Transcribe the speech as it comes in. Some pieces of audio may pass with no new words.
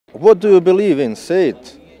What do you believe in? Say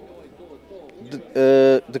it.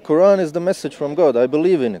 The Quran is the message from God. I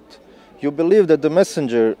believe in it. You believe that the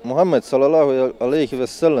messenger, Muhammad sallallahu alayhi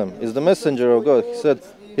wasallam, is the messenger of God? He said,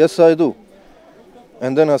 yes, I do.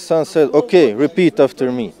 And then Hassan said, okay, repeat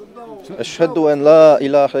after me. Ashhadu an la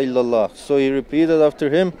ilaha illallah. So he repeated after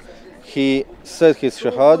him. He said his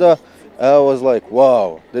shahada. I was like,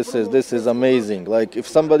 wow, this is amazing. Like if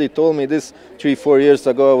somebody told me this 3-4 years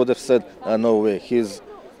ago, I would have said, no way, he's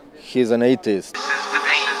an atheist.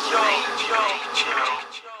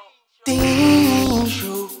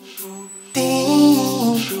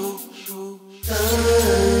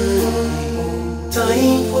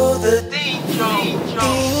 Time for the Deen Show.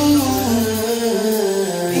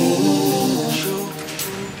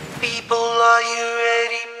 People, are you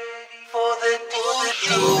ready for the Deen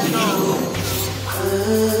Show?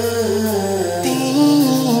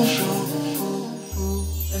 Deen Show.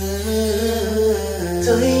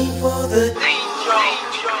 Time for the Deen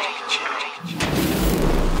Show.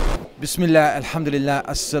 Bismillah, alhamdulillah,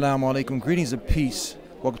 assalamu alaikum. Greetings of peace.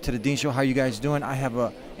 Welcome to the Deen Show. How you guys doing? I have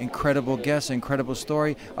an incredible guest, an incredible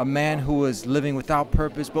story. A man who was living without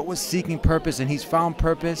purpose, but was seeking purpose, and he's found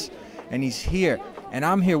purpose, and he's here. And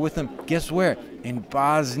I'm here with him, guess where? In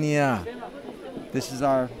Bosnia. This is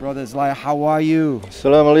our brother Zlaya. How are you?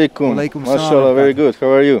 Assalamu alaikum. Walaikum MashaAllah, very good. How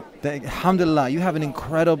are you? Alhamdulillah, you have an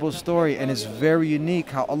incredible story, and it's very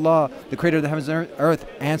unique how Allah, the creator of the heavens and earth,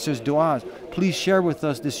 answers du'as. Please share with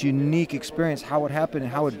us this unique experience, how it happened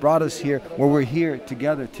and how it brought us here, where we're here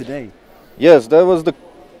together today. Yes, that was the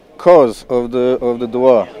cause of the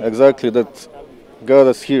dua. Exactly, that got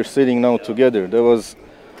us here sitting now together. That was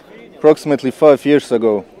approximately 5 years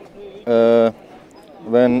ago,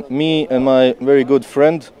 when me and my very good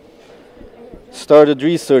friend started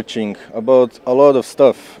researching about a lot of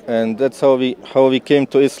stuff, and that's how we came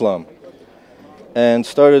to Islam and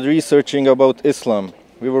started researching about Islam.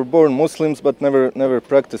 We were born Muslims but never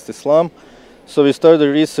practiced Islam. So we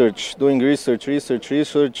started doing research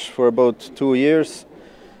for about 2 years,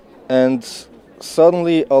 and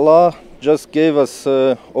suddenly Allah just gave us,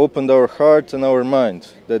 opened our heart and our mind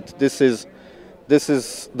that this is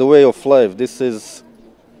the way of life. This is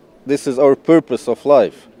our purpose of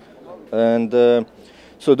life. And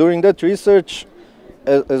so during that research,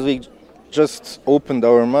 as we just opened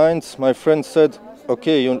our minds, my friend said,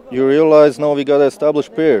 okay, you realize now we gotta establish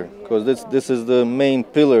prayer, because this is the main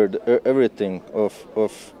pillar, everything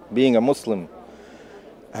of being a Muslim.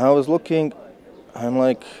 And I was looking, I'm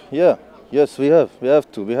like, yes, we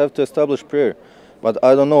have to establish prayer, but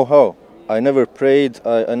I don't know how. I never prayed.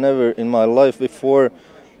 I never in my life before,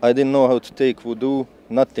 I didn't know how to take wudu,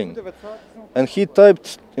 nothing. And he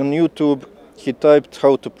typed on YouTube,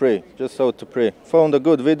 how to pray, just how to pray. Found a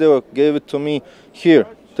good video, gave it to me. Here,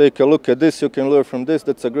 take a look at this, you can learn from this.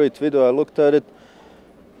 That's a great video. I looked at it.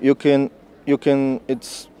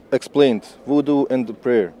 It's explained, wudu and the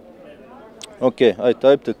prayer. Okay, I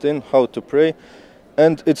typed it in, how to pray,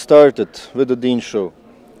 and it started with the Deen Show.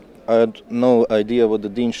 I had no idea what the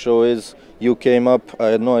Deen Show is. You came up, I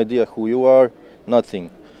had no idea who you are,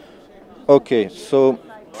 nothing. Okay, so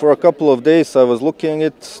for a couple of days I was looking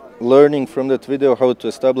at it, learning from that video how to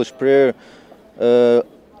establish prayer,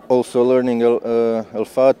 also learning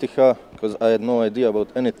Al-Fatiha, because I had no idea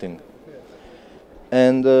about anything.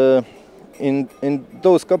 And in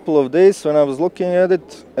those couple of days when I was looking at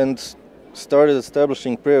it and started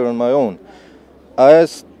establishing prayer on my own,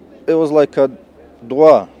 it was like a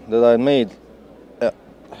dua that I made,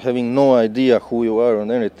 having no idea who you are or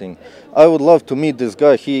anything. I would love to meet this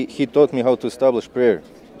guy. He taught me how to establish prayer,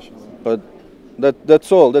 but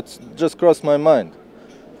that's all. That's just crossed my mind.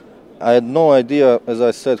 I had no idea, as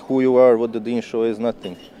I said, who you are, what the Deen Show is,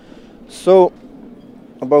 nothing. So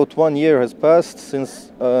about 1 year has passed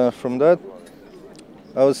since from that.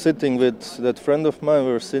 I was sitting with that friend of mine.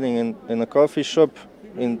 We were sitting in a coffee shop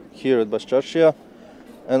here at Basčaršija,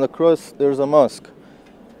 and across there's a mosque.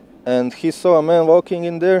 And he saw a man walking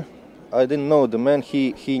in there. I didn't know the man.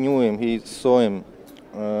 He knew him. He saw him,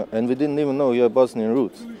 and we didn't even know he had Bosnian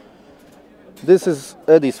roots. This is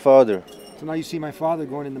Eddie's father. So now you see my father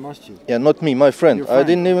going in the masjid. Yeah, not me, my friend. I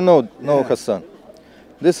didn't even know Hassan.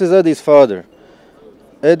 This is Eddie's father.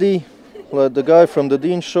 Eddie, the guy from the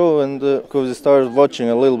Deen Show, and because he started watching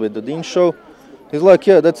a little bit the Deen Show, he's like,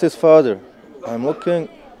 yeah, that's his father. I'm looking,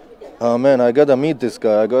 oh man, I gotta meet this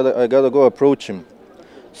guy. I gotta go approach him.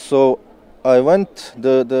 So I went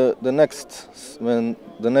when the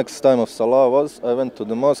next time of Salah was, I went to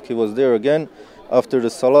the mosque. He was there again. After the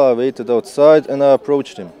Salah, I waited outside and I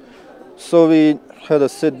approached him. So we had a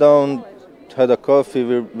sit down, had a coffee.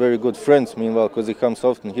 We're very good friends meanwhile, because he comes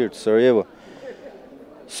often here to Sarajevo.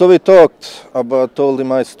 So we talked about, told him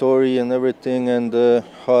my story and everything, and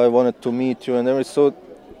how I wanted to meet you and everything. So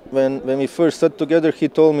when we first sat together, he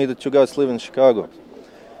told me that you guys live in Chicago,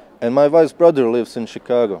 and my wife's brother lives in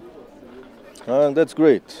Chicago. And that's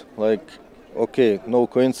great. Like, okay, no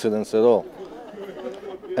coincidence at all.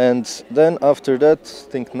 And then after that,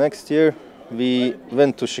 I think next year, we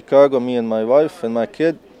went to Chicago, me and my wife and my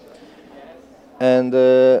kid. And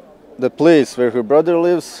the place where her brother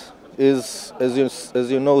lives is, as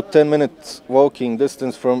you know, 10 minutes walking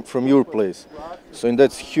distance from your place. So in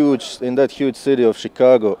that huge city of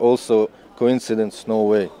Chicago, also coincidence, no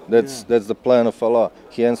way. That's the plan of Allah.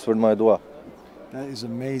 He answered my dua. That is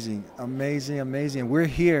amazing, amazing, amazing. We're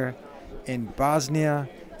here in Bosnia,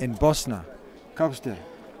 in Bosnia. Kako ste?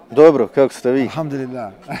 Dobro, kako ste vi?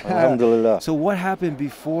 Alhamdulillah. Alhamdulillah. So what happened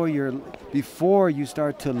before you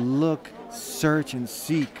start to look, search, and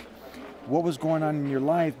seek? What was going on in your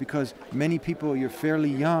life? Because many people, you're fairly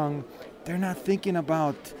young, they're not thinking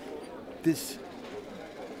about this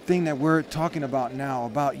thing that we're talking about now,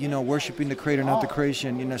 about, you know, worshiping the Creator, not the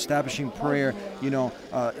creation, you know, establishing prayer, you know,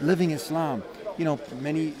 living Islam. You know,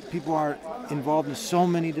 many people are involved in so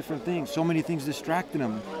many different things, so many things distracting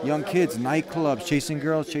them. Young kids, nightclubs, chasing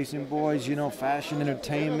girls, chasing boys, you know, fashion,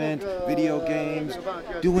 entertainment, video games,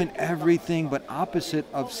 doing everything but opposite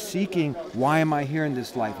of seeking, why am I here in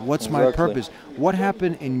this life? What's my purpose? What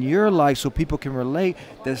happened in your life so people can relate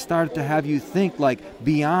that started to have you think like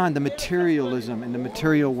beyond the materialism in the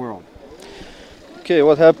material world? Okay,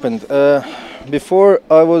 what happened? Before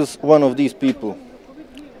I was one of these people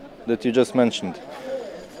that you just mentioned.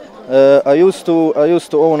 I used to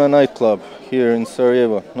own a nightclub here in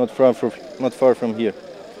Sarajevo, not far from here,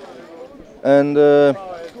 and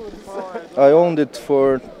I owned it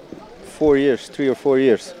for 4 years, 3 or 4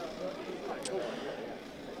 years,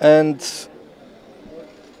 and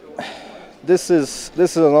this is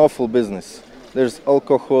an awful business. There's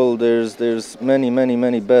alcohol, there's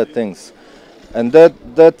many bad things, and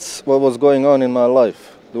that's what was going on in my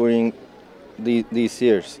life during these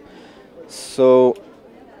years. So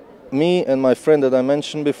me and my friend that I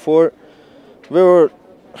mentioned before, we were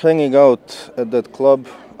hanging out at that club.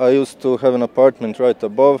 I used to have an apartment right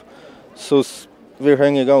above, so we're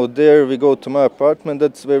hanging out there. We go to my apartment.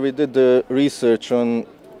 That's where we did the research on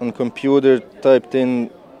computer, typed in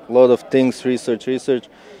a lot of things, research.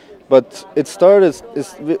 But it started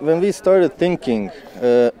when we started thinking,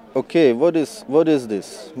 okay, what is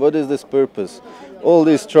this? What is this purpose? All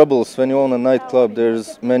these troubles, when you own a nightclub,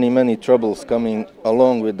 there's many troubles coming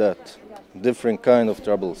along with that, different kind of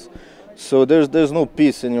troubles. So there's no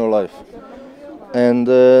peace in your life, and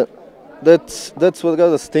that's what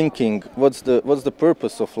got us thinking. What's the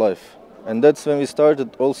purpose of life? And that's when we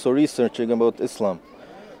started also researching about Islam.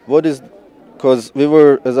 Because we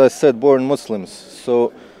were, as I said, born Muslims,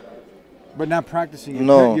 so. But not practicing.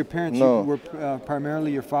 No, your parents were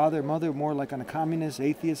primarily your father, mother, more like on a communist,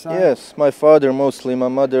 atheist side? Yes, my father mostly, my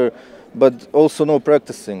mother, but also no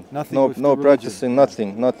practicing. Nothing. No practicing,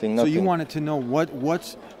 nothing. So you wanted to know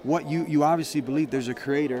what you obviously believe there's a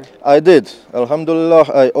creator. I did. Alhamdulillah,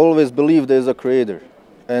 I always believed there's a creator.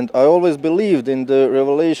 And I always believed in the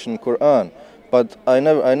Revelation, Quran. But I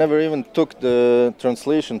never even took the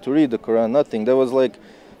translation to read the Quran, nothing. That was like,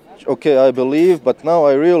 okay, I believe, but now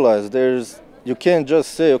I realize you can't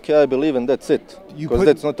just say, okay, I believe, and that's it, because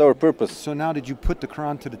that's not our purpose. So now, did you put the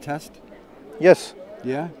Quran to the test? Yes.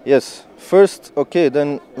 Yeah? Yes. First, okay,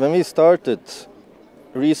 then when we started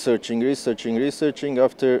researching,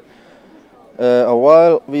 after a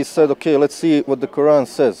while, we said, okay, let's see what the Quran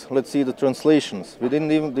says. Let's see the translations. We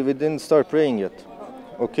didn't start praying yet.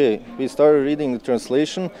 Okay, we started reading the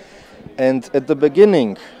translation, and at the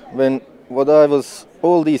beginning,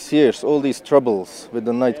 all these years, all these troubles with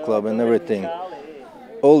the nightclub and everything,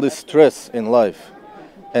 all this stress in life.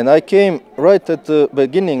 And I came right at the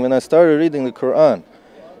beginning when I started reading the Quran.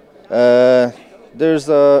 There's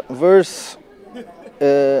a verse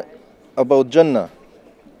about Jannah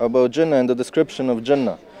and the description of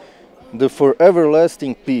Jannah, the forever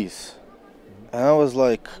lasting peace. And I was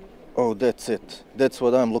like, oh, that's it. That's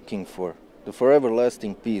what I'm looking for. The forever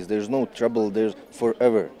lasting peace. There's no trouble. There's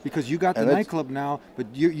forever. Because you got the nightclub now, but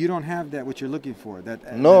you don't have that what you're looking for. That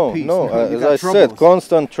peace. No. As I said,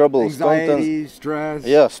 constant troubles, anxiety, stress.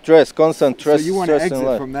 Yeah, stress, constant stress. So you want to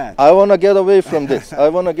exit from that. I want to get away from this.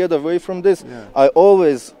 Yeah. I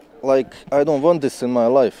always I don't want this in my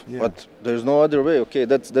life, but there's no other way. Okay,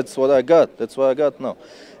 that's what I got. That's what I got now.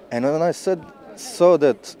 And when I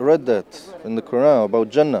read that in the Quran about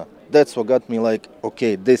Jannah, that's what got me like,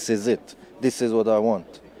 okay, this is it. This is what I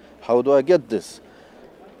want. How do I get this?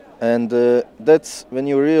 And that's when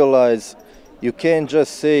you realize You can't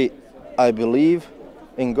just say, I believe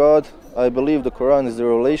in God, I believe the Quran is the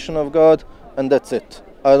revelation of God, and that's it.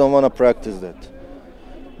 I don't want to practice that.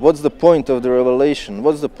 What's the point of the revelation?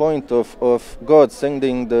 What's the point of God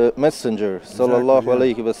sending the messenger, sallallahu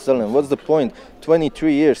alaihi wasallam? What's the point?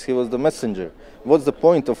 23 years he was the messenger. What's the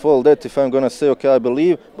point of all that if I'm going to say, okay, I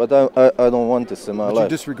believe, but I don't want this in my life? You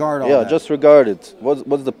disregard all that. that. Yeah, just regard it.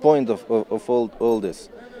 What's the point of all this?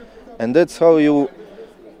 And that's how you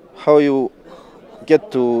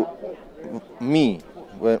get to me.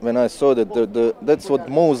 When I saw that, that's what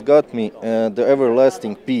most got me, the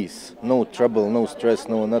everlasting peace. No trouble, no stress,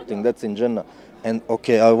 no nothing. That's in Jannah. And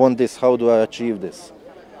okay, I want this. How do I achieve this?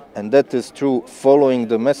 And that is through following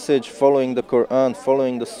the message, following the Quran,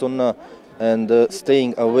 following the Sunnah, and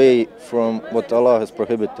staying away from what Allah has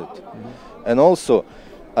prohibited. And also,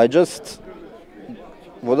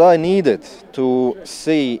 what I needed to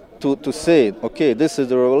say, okay, this is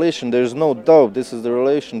the revelation, there's no doubt, this is the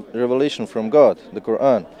revelation from God, the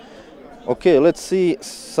Quran. Okay, let's see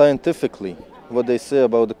scientifically what they say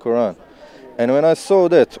about the Quran. And when I saw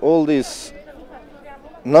that, all these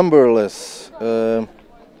numberless,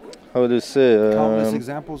 how do you say? Countless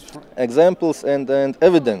examples? Examples and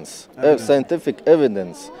evidence, scientific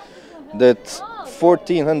evidence, that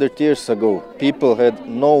 1400 years ago, people had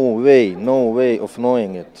no way of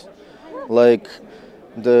knowing it. Like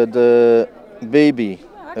the baby,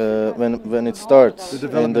 when it starts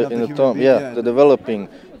in the tomb, the developing,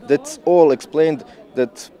 that's all explained.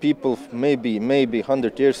 That people maybe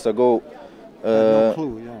 100 years ago, no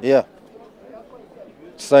clue,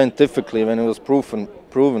 scientifically, when it was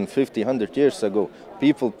proven 50, 100 years ago,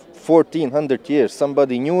 people 1400 years,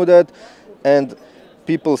 somebody knew that, and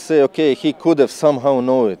people say, okay, he could have somehow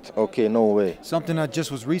known it. Okay, no way. Something that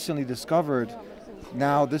just was recently discovered.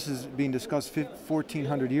 Now this is being discussed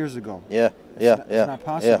 1400 years ago. It's not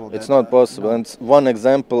possible. It's not possible. No. And it's one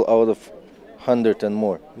example out of 100 and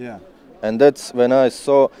more. Yeah. And that's when I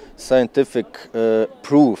saw scientific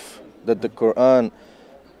proof that the Quran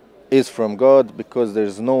is from God, because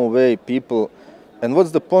there's no way people. And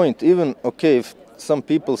what's the point? Even, okay, if some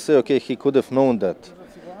people say, okay, he could have known that.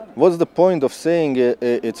 What's the point of saying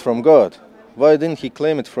it's from God? Why didn't he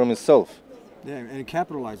claim it from himself? Yeah, and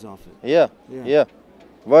capitalize off it. Yeah.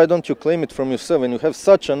 Why don't you claim it from yourself? When you have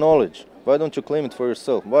such a knowledge, why don't you claim it for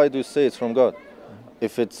yourself? Why do you say it's from God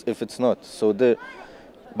if it's not? So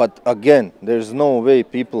but again, there's no way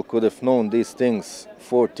people could have known these things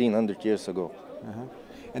 1400 years ago.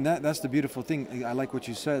 And that's the beautiful thing. I like what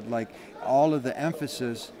you said. Like all of the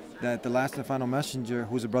emphasis that the last and final messenger,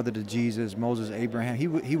 who's a brother to Jesus, Moses, Abraham,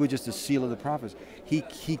 he was just a seal of the prophets.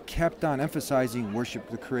 He kept on emphasizing worship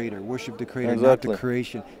the Creator, Exactly. not the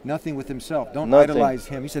creation. Nothing with himself. Don't Nothing. idolize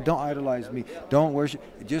him. He said, don't idolize me. Don't worship,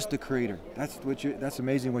 just the Creator. That's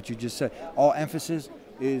amazing what you just said. All emphasis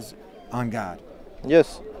is on God.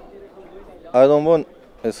 Yes. I don't want,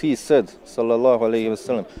 as he said, sallallahu alaihi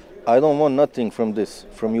wasallam, I don't want nothing from this,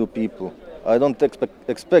 from you people. I don't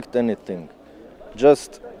expect anything.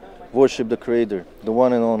 Just worship the Creator, the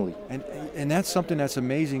one and only. And that's something that's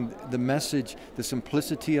amazing. The message, the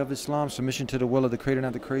simplicity of Islam, submission to the will of the Creator,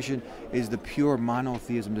 not the creation, is the pure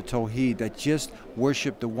monotheism, the Tawheed, that just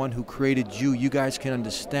worship the one who created you. You guys can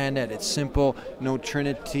understand that. It's simple. No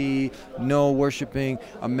Trinity, no worshiping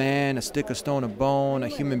a man, a stick, a stone, a bone, a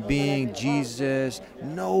human being, Jesus.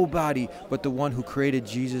 Nobody but the one who created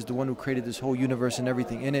Jesus, the one who created this whole universe and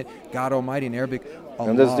everything in it, God Almighty in Arabic.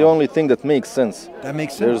 Allah. And that's the only thing that makes sense. That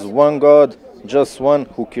makes sense. There's one God, just one,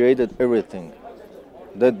 who created everything.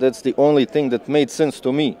 That's the only thing that made sense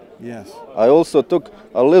to me. Yes. I also took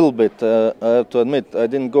a little bit, I have to admit, I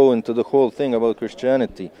didn't go into the whole thing about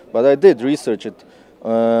Christianity, but I did research it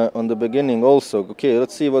on the beginning also. Okay,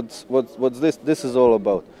 let's see what's this is all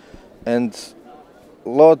about. And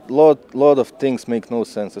lot of things make no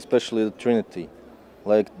sense, especially the Trinity.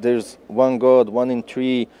 Like there's one God, one in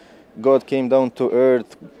three. God came down to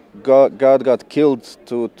earth. God got killed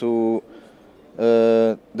to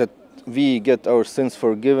that we get our sins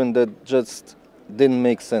forgiven. That just didn't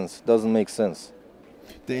make sense. Doesn't make sense.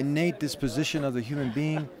 The innate disposition of the human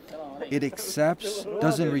being, it accepts,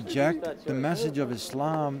 doesn't reject the message of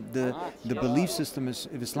Islam, the belief system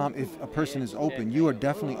of Islam. If a person is open, you are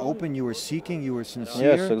definitely open, you are seeking, you are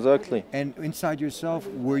sincere. Yes, exactly. And inside yourself,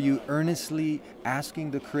 were you earnestly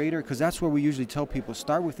asking the Creator? Because that's where we usually tell people,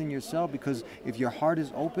 start within yourself, because if your heart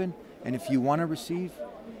is open and if you want to receive,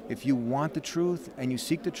 if you want the truth and you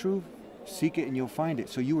seek the truth, seek it and you'll find it.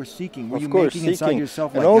 So you were seeking. Were you making inside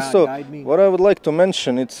yourself, and like, also, God, guide me? what I would like to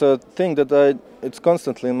mention, it's a thing that it's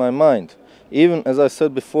constantly in my mind. Even as I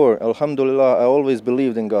said before, Alhamdulillah, I always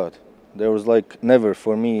believed in God. There was like never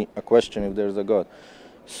for me a question if there's a God.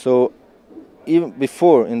 So even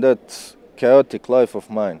before in that chaotic life of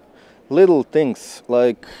mine, little things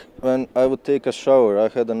like when I would take a shower, I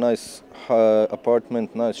had a nice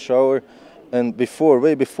apartment, nice shower, and before,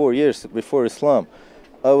 way before years before Islam,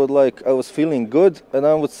 I was feeling good, and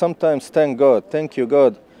I would sometimes thank God, thank you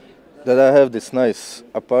God, that I have this nice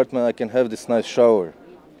apartment, I can have this nice shower.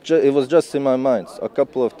 It was just in my mind a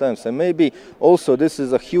couple of times, and maybe also this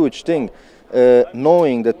is a huge thing,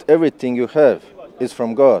 knowing that everything you have is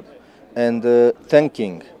from God, and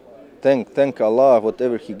thank Allah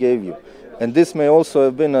whatever He gave you, and this may also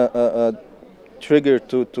have been a trigger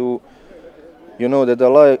to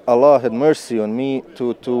that Allah had mercy on me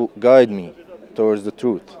to guide me towards the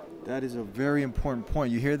truth. That is a very important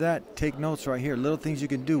point. You hear that? Take notes right here. Little things you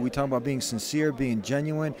can do. We talk about being sincere, being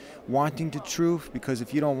genuine, wanting the truth, because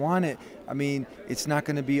if you don't want it, I mean, it's not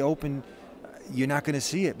going to be open. You're not going to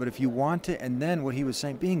see it. But if you want it, and then what he was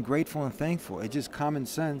saying, being grateful and thankful. It's just common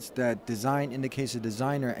sense that design indicates a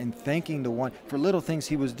designer, and thanking the one for little things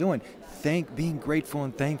he was doing. Being grateful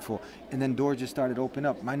and thankful. And then doors just started opening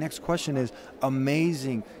up. My next question is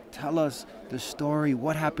amazing. Tell us the story.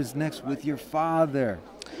 What happens next with your father?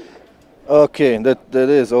 Okay, that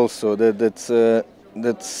is also that's a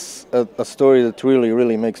story that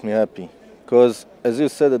really makes me happy, because as you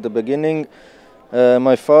said at the beginning,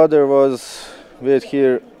 my father was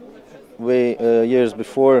here years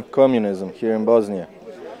before communism here in Bosnia,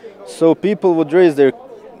 so people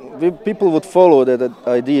would follow that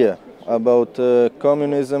idea about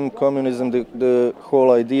communism, the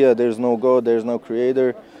whole idea there's no God, there's no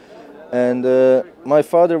creator, and my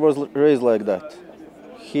father was raised like that.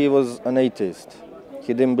 He was an atheist.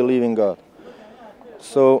 He didn't believe in God.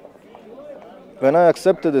 So when I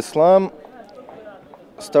accepted Islam,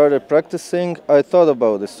 started practicing, I thought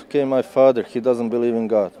about this. Okay, my father, he doesn't believe in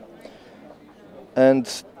God. And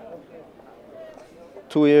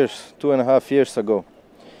 2.5 years ago,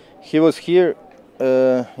 he was here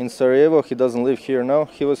in Sarajevo. He doesn't live here now.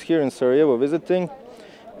 He was here in Sarajevo visiting,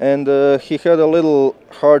 and he had a little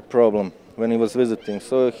heart problem when he was visiting.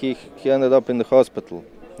 So he ended up in the hospital.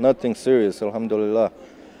 Nothing serious, alhamdulillah.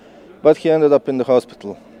 But he ended up in the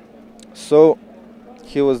hospital. So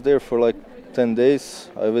he was there for like 10 days.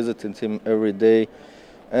 I visited him every day.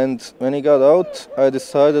 And when he got out, I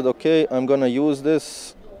decided, okay, I'm gonna use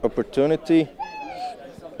this opportunity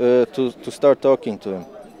to start talking to him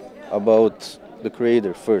about the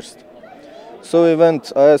Creator first. So we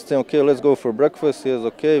went, I asked him, okay, let's go for breakfast. He was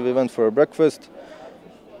okay, we went for a breakfast.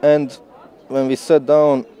 And when we sat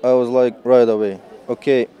down, I was like, right away,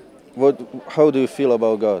 okay, how do you feel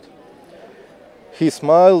about God? He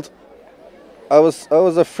smiled. I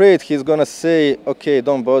was afraid he's gonna say, okay,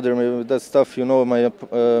 don't bother me with that stuff, you know,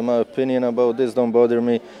 my opinion about this, don't bother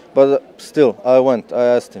me. But still, I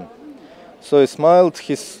asked him. So he smiled,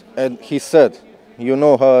 and he said, you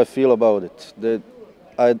know how I feel about it, that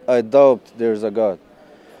I doubt there's a God.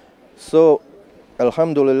 So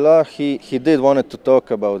alhamdulillah, he did wanted to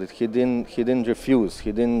talk about it. He didn't refuse.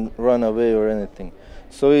 He didn't run away or anything.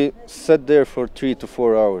 So he sat there for 3 to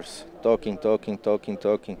 4 hours, talking.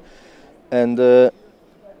 And the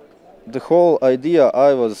whole idea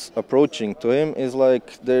I was approaching to him is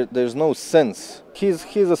like there's no sense.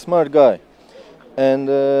 He's a smart guy, and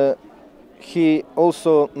he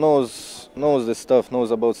also knows this stuff,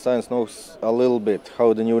 knows about science, knows a little bit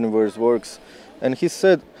how the universe works. And he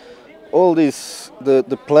said, all these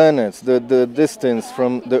the planets, the distance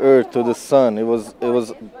from the Earth to the Sun,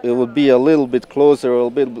 it would be a little bit closer or a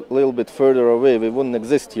little bit further away. We wouldn't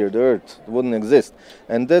exist here. The Earth wouldn't exist,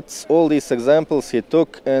 and that's all these examples he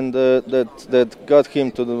took, and that got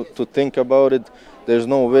him to think about it. There's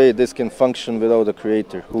no way this can function without a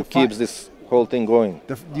Creator who keeps this whole thing going.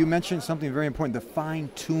 You mentioned something very important: the fine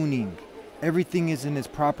tuning. Everything is in its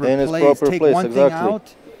proper place. Take one exactly. thing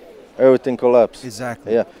out, everything collapses.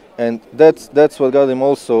 Exactly. Yeah. And that's what got him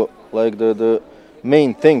also, like the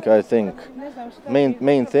main thing, I think.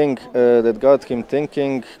 Main thing that got him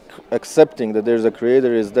thinking, accepting that there's a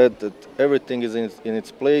Creator, is that everything is in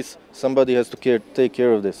its place. Somebody has to take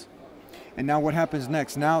care of this. And now what happens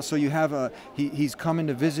next? Now, so you have he's coming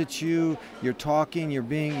to visit you. You're talking. You're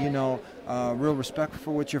being, real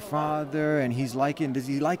respectful with your father, and does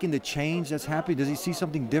he liking the change that's happening? Does he see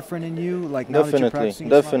something different in you, like now that you're practicing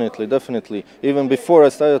Islam? Definitely. Even before I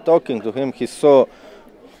started talking to him, he saw,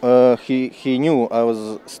 he knew I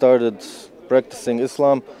started practicing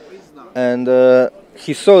Islam, and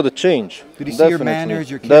he saw the change. Did he see your manners,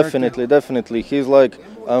 your character? Definitely. He's like,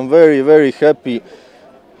 I'm very happy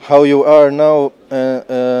how you are now,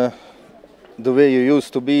 the way you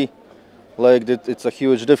used to be. like that. It's a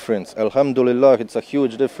huge difference. Alhamdulillah, it's a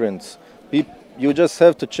huge difference. You just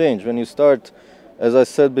have to change when you start, as I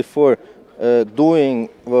said before, doing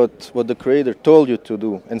what the Creator told you to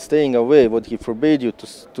do and staying away what He forbade you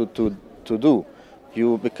to do.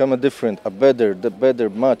 You become a better,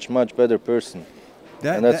 much better person.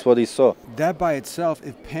 And that's what he saw. That by itself,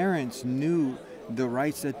 if parents knew the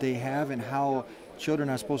rights that they have and how children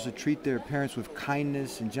are supposed to treat their parents with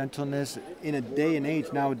kindness and gentleness in a day and age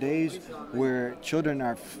nowadays where children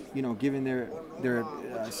are, giving their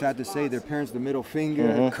sad to say, their parents the middle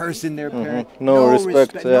finger, cursing their parents. No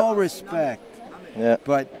respect. No respect. Yeah.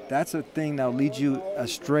 But that's a thing that leads you a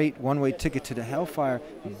straight one-way ticket to the hellfire,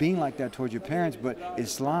 being like that towards your parents. But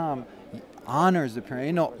Islam honors the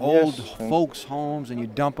parents. Old folks' homes and you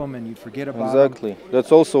dump them and you forget about them. Exactly.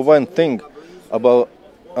 That's also one thing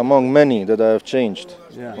among many that I have changed.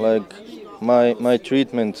 Yeah. Like my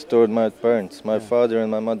treatment toward my parents, my father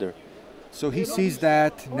and my mother. So he sees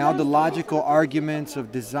that, now the logical arguments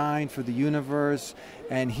of design for the universe,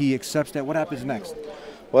 and he accepts that. What happens next?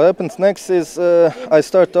 What happens next is I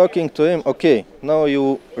start talking to him. Okay, now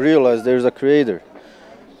you realize there's a Creator.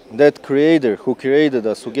 That Creator who created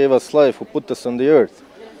us, who gave us life, who put us on the earth.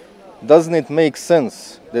 Doesn't it make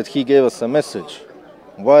sense that He gave us a message?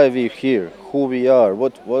 Why we're here, who we are,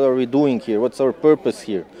 what are we doing here, what's our purpose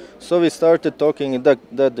here? So we started talking in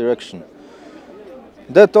that direction.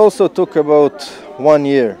 That also took about 1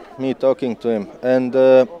 year, me talking to him. And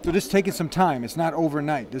so this is taking some time. It's not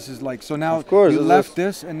overnight. This is like, so now of course, you left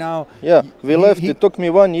this and now... Yeah, we left. It took me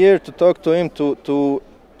 1 year to talk to him, to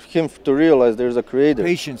realize there's a Creator.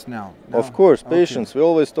 Patience now. Of course, patience. We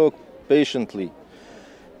always talk patiently.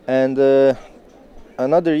 And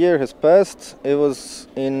another year has passed. It was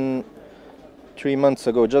in 3 months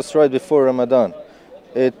ago, just right before Ramadan.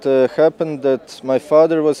 It happened that my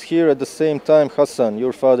father was here at the same time Hassan,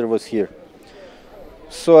 your father, was here.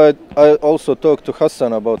 So I also talked to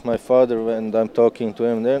Hassan about my father and I'm talking to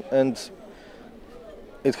him then. And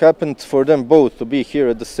it happened for them both to be here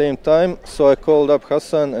at the same time. So I called up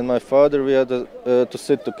Hassan and my father. We had to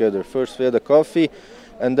sit together. First we had a coffee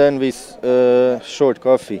and then we short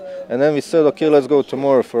coffee. And then we said, okay, let's go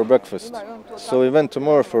tomorrow for breakfast. So we went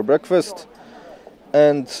tomorrow for breakfast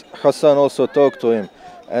and Hassan also talked to him.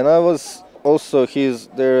 And I was also, he's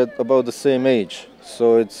there at about the same age.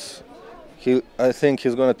 So I think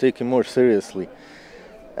he's going to take him more seriously.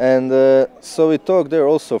 And so we talked there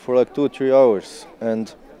also for like 2-3 hours.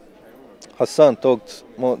 And Hassan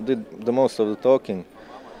did the most of the talking.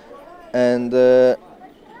 And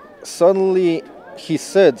suddenly he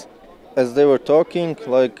said, as they were talking,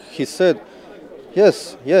 like he said,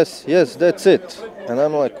 yes, that's it. And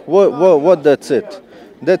I'm like, what that's it?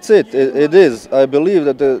 That's it. It is. I believe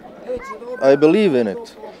that I believe in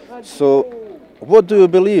it. So, what do you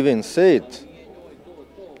believe in? Say it.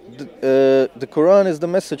 The Quran is the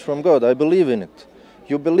message from God. I believe in it.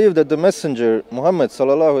 You believe that the messenger Muhammad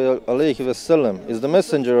sallallahu alaihi wasallam is the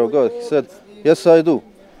messenger of God? He said, yes, I do.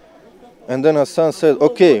 And then Hassan said,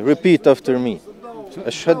 okay, repeat after me.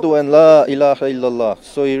 Ashhadu an la ilaha illallah.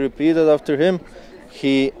 So he repeated after him.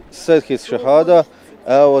 He said his shahada.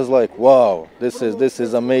 I was like, wow, this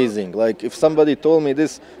is amazing. Like if somebody told me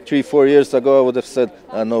this 3-4 years ago, I would have said,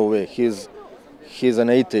 no way, he's an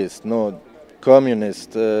atheist, no,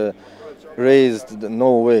 communist, raised,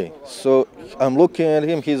 no way. So I'm looking at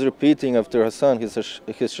him, he's repeating after Hassan his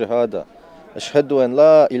shahada. Ashhadu an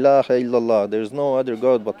la ilaha illallah, there's no other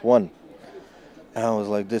God but one. And I was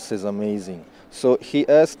like, this is amazing. So he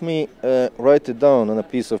asked me, write it down on a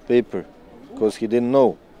piece of paper, because he didn't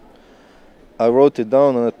know. I wrote it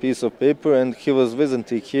down on a piece of paper, and he was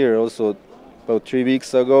visiting here also about 3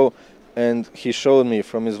 weeks ago, and he showed me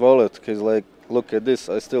from his wallet. He's like, look at this,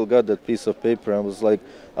 I still got that piece of paper.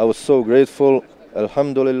 I was so grateful,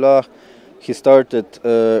 alhamdulillah. He started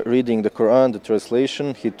reading the Quran, the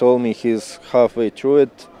translation. He told me he's halfway through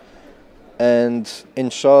it, and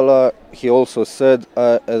inshallah, he also said,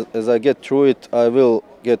 as I get through it, I will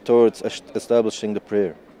get towards establishing the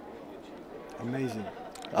prayer. Amazing.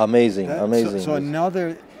 Amazing. So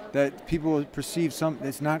another that people perceive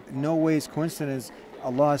it's no ways coincidence.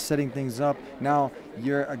 Allah is setting things up. Now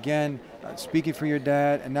you're again speaking for your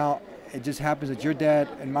dad, and now it just happens that your dad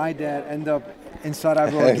and my dad end up inside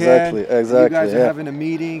Ivory again. Exactly. You guys are having a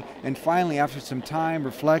meeting, and finally, after some time,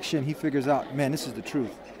 reflection, he figures out, man, this is the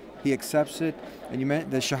truth. He accepts it, and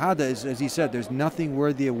the Shahada is, as he said, there's nothing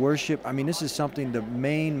worthy of worship. I mean, this is something, the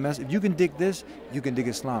main message. If you can dig this, you can dig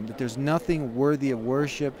Islam. That there's nothing worthy of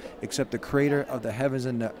worship except the Creator of the heavens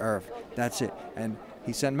and the earth. That's it. And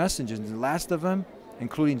he sent messengers, and the last of them,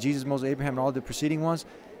 including Jesus, Moses, Abraham, and all the preceding ones,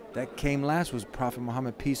 that came last was Prophet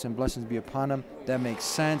Muhammad, peace and blessings be upon him. That makes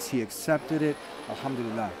sense. He accepted it.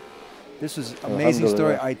 Alhamdulillah. This is an amazing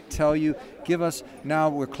story. I tell you, give us, now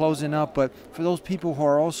we're closing up, but for those people who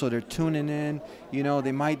are also, they're tuning in, you know,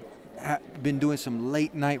 they might been doing some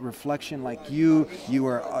late night reflection like you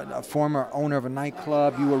were a former owner of a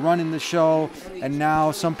nightclub, you were running the show, and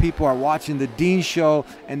now some people are watching the Deen Show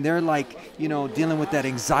and they're like, you know, dealing with that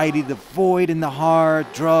anxiety, the void in the heart,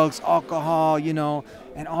 drugs, alcohol, you know,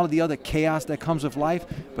 and all of the other chaos that comes with life,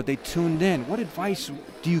 but they tuned in. What advice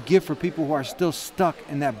do you give for people who are still stuck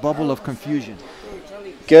in that bubble of confusion?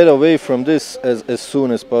 Get away from this as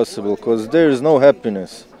soon as possible, because there is no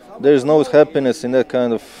happiness. There is no happiness in that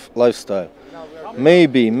kind of lifestyle.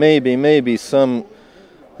 Maybe some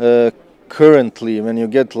currently, when you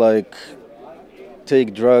get like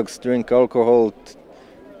take drugs, drink alcohol,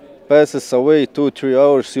 passes away 2-3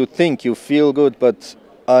 hours, you think you feel good, but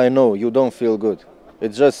I know you don't feel good.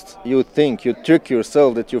 It's just you think, you trick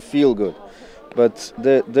yourself that you feel good, but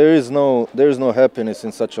there is no happiness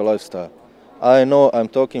in such a lifestyle. I know, I'm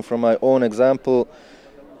talking from my own example.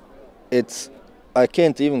 I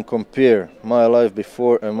can't even compare my life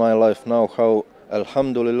before and my life now, how,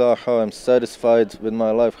 alhamdulillah, how I'm satisfied with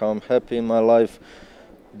my life, how I'm happy in my life.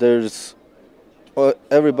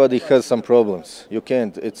 Everybody has some problems. You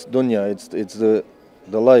can't, it's dunya, it's the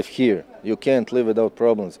life here. You can't live without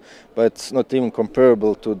problems, but it's not even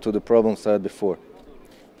comparable to the problems I had before.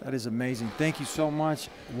 That is amazing. Thank you so much.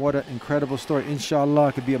 What an incredible story. Inshallah,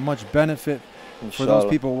 it could be a much benefit for those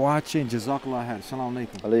people watching. Jazakallah khair. Assalamu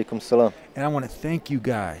alaikum. Alaikum salam. And I want to thank you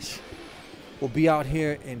guys. We'll be out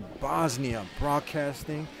here in Bosnia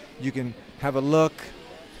broadcasting. You can have a look.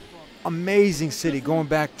 Amazing city. Going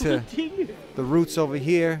back to the roots over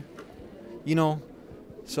here. You know,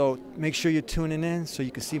 so make sure you're tuning in so you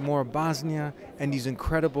can see more of Bosnia and these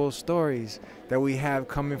incredible stories that we have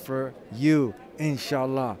coming for you.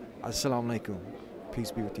 Inshallah. Assalamu alaikum. Peace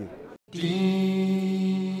be with you.